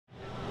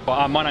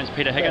Well, my name's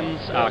Peter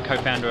Higgins,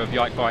 co-founder of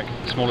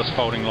YikeBike, smallest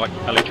folding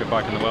electric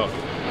bike in the world.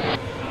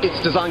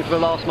 It's designed for the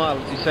last mile,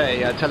 as you say.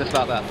 Tell us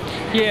about that.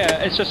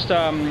 Yeah, it's just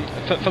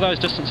for those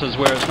distances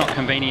where it's not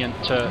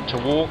convenient to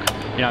walk,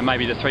 you know,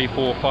 maybe the 3,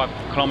 4, 5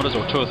 kilometres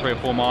or 2 or 3 or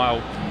 4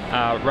 mile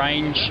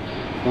range,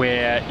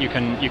 where you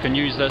can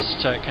use this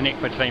to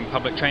connect between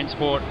public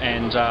transport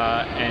and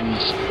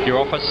your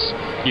office.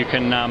 You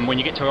can, when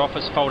you get to your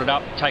office, fold it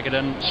up, take it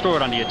in, store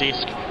it under your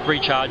desk,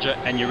 recharge it,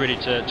 and you're ready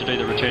to do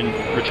the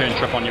return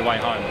trip on your way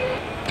home.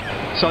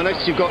 So I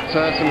noticed you've got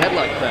some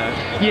headlights there.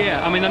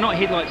 Yeah, I mean they're not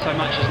headlights so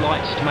much as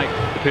lights to make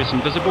the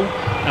person visible.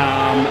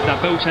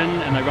 They're built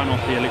in and they run off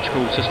the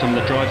electrical system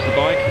that drives the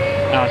bike.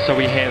 So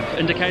we have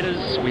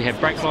indicators, we have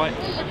brake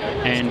lights,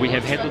 and we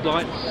have hazard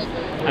lights.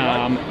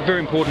 Very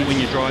important when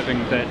you're driving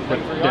that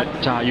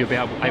you'll be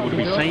able to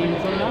be seen.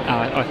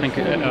 I think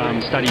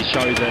studies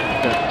show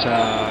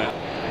that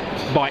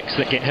bikes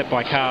that get hit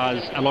by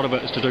cars, a lot of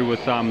it is to do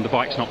with the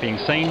bikes not being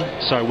seen.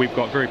 So we've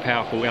got very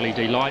powerful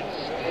LED lights,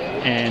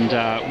 and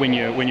when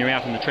you're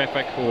out in the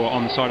traffic or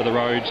on the side of the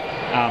road,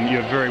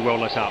 you're very well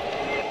lit up.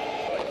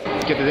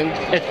 Get it in?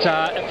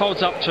 It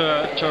folds up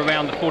to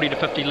around the 40 to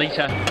 50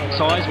 litre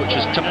size, which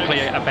is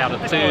typically about a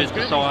third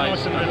the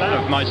size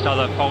of most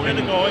other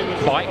folding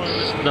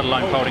bikes, let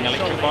alone folding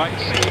electric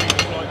bikes.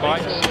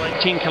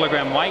 10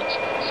 kilogram weight,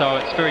 so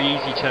it's very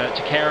easy to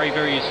carry,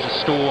 very easy to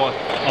store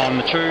on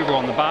the tube or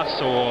on the bus,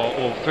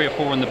 or 3 or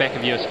 4 in the back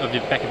of your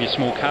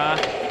small car.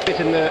 Fit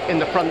in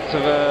the front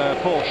of a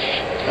Porsche?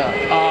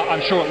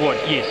 I'm sure it would,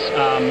 yes.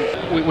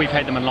 We've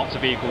had them in lots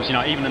of vehicles, you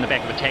know, even in the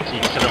back of a taxi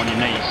you can sit on your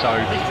knees, so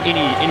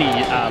any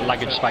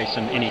luggage space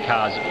in any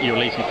cars,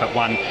 you'll easily fit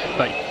one.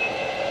 But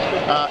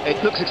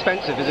it looks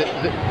expensive. Is it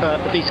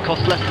these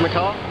cost less than the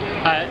car?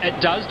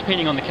 It does,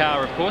 depending on the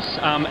car, of course.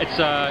 It's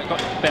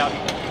got about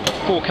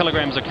 4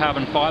 kilograms of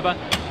carbon fibre,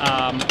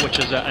 which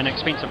is an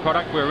expensive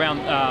product. We're around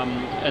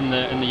in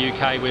the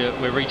UK.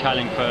 We're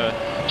retailing for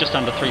just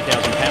under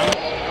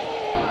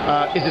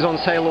 £3,000. Is it on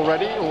sale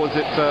already, or is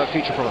it a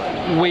future product?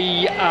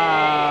 We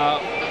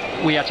are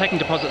taking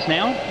deposits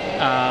now.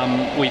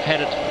 We've had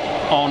it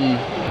on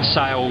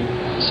sale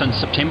since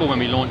September when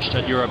we launched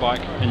at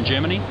Eurobike in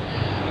Germany.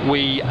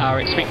 We are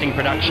expecting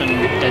production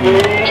in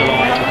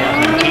July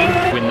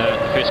 2010 when the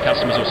first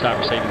customers will start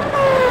receiving them.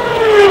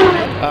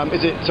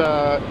 Is it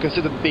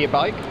considered to be a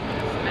bike?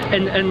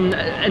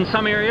 In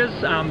some areas,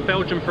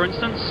 Belgium for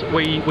instance,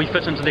 we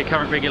fit into their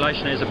current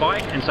regulation as a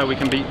bike, and so we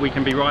can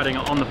be riding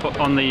on the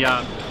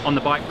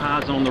bike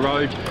paths and on the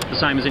road the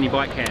same as any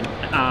bike can.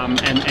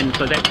 And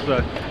so that's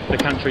the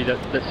country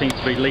that seems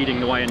to be leading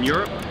the way in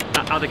Europe.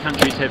 Other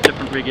countries have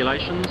different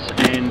regulations,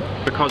 and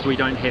because we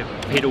don't have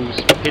pedals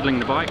pedaling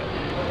the bike,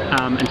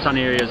 in some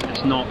areas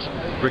it's not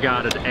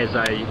regarded as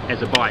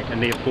a bike,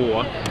 and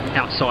therefore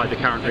outside the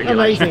current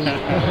regulations.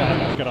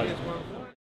 Amazing. Good idea.